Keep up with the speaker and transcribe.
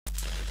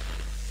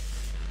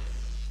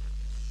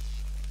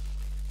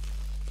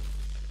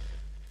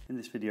In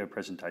this video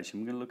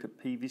presentation we're going to look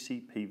at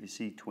PVC,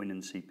 PVC, twin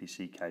and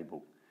CPC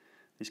cable.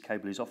 This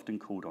cable is often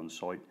called on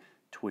site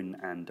twin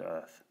and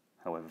earth.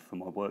 However, for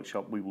my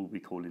workshop we will be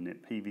calling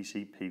it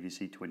PVC,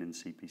 PVC, twin and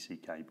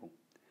CPC cable.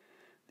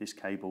 This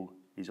cable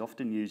is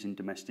often used in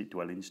domestic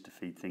dwellings to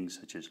feed things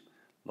such as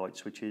light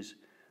switches,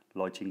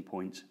 lighting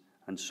points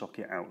and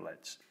socket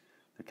outlets.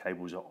 The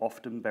cables are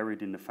often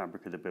buried in the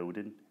fabric of the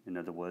building, in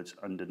other words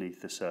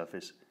underneath the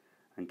surface,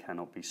 and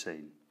cannot be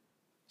seen.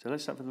 So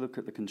let's have a look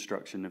at the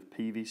construction of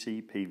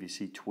PVC,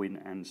 PVC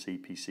twin and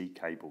CPC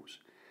cables.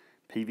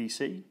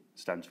 PVC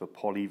stands for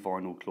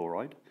polyvinyl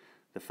chloride.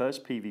 The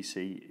first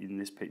PVC in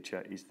this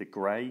picture is the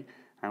grey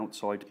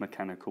outside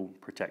mechanical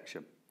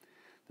protection.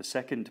 The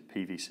second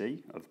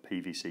PVC of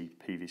PVC,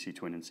 PVC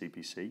twin and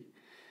CPC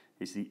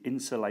is the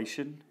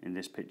insulation, in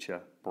this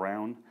picture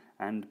brown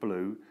and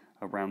blue,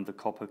 around the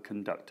copper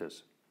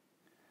conductors.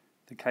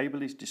 The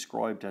cable is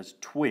described as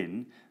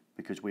twin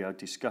because we are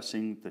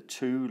discussing the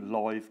two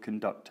live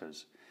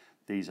conductors.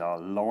 These are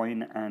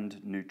line and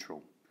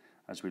neutral.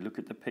 As we look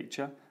at the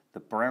picture, the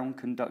brown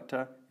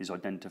conductor is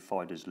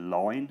identified as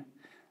line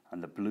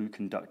and the blue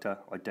conductor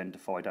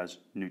identified as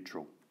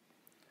neutral.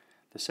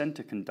 The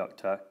centre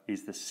conductor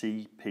is the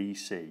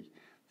CPC.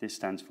 This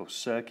stands for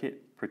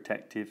Circuit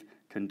Protective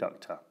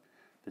Conductor.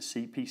 The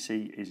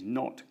CPC is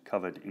not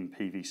covered in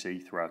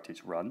PVC throughout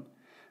its run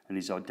and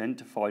is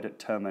identified at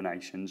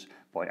terminations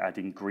by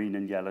adding green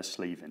and yellow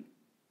sleeving.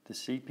 The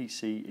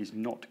CPC is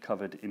not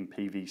covered in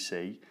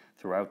PVC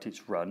throughout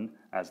its run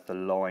as the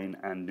line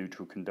and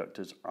neutral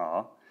conductors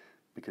are,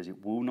 because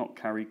it will not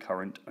carry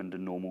current under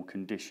normal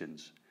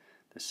conditions.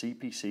 The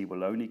CPC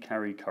will only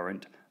carry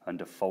current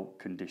under fault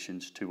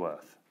conditions to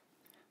earth.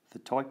 The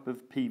type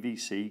of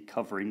PVC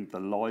covering the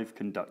live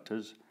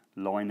conductors,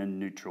 line and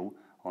neutral,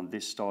 on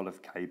this style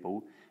of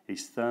cable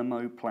is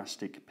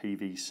thermoplastic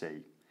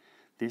PVC.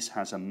 This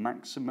has a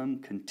maximum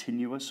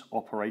continuous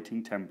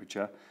operating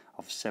temperature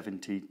of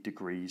 70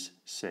 degrees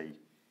C.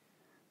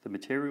 The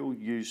material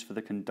used for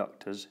the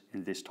conductors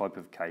in this type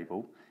of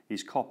cable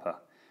is copper,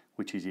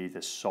 which is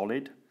either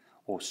solid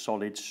or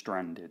solid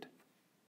stranded.